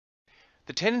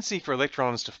The tendency for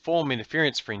electrons to form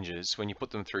interference fringes when you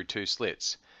put them through two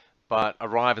slits, but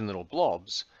arrive in little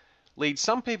blobs, leads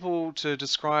some people to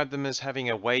describe them as having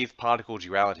a wave-particle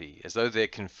duality, as though they're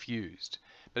confused.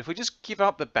 But if we just give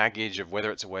up the baggage of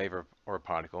whether it's a wave or a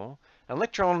particle, an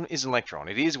electron is an electron.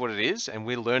 It is what it is, and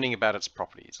we're learning about its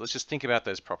properties. Let's just think about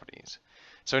those properties.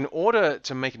 So in order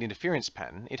to make an interference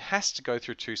pattern, it has to go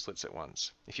through two slits at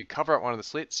once. If you cover up one of the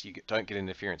slits, you don't get an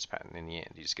interference pattern in the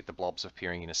end. You just get the blobs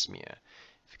appearing in a smear.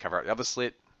 If you cover up the other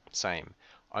slit, same.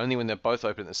 Only when they're both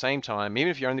open at the same time, even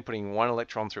if you're only putting one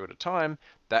electron through at a time,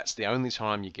 that's the only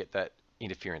time you get that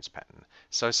interference pattern.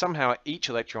 So somehow each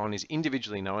electron is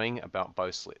individually knowing about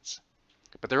both slits.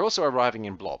 But they're also arriving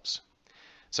in blobs.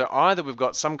 So either we've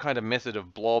got some kind of method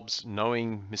of blobs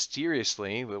knowing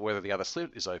mysteriously whether the other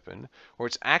slit is open, or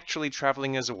it's actually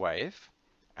traveling as a wave,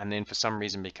 and then for some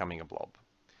reason becoming a blob.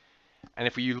 And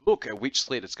if you look at which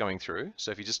slit it's going through,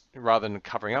 so if you just, rather than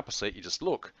covering up a slit, you just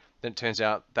look, then it turns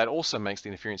out that also makes the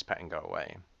interference pattern go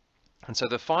away. And so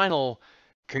the final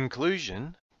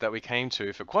conclusion that we came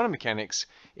to for quantum mechanics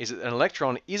is that an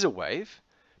electron is a wave,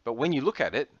 but when you look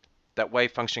at it, that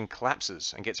wave function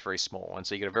collapses and gets very small. And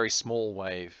so you get a very small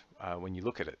wave when you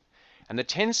look at it. And the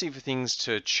tendency for things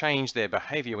to change their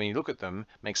behavior when you look at them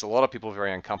makes a lot of people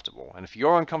very uncomfortable. And if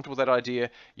you're uncomfortable with that idea,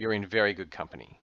 you're in very good company.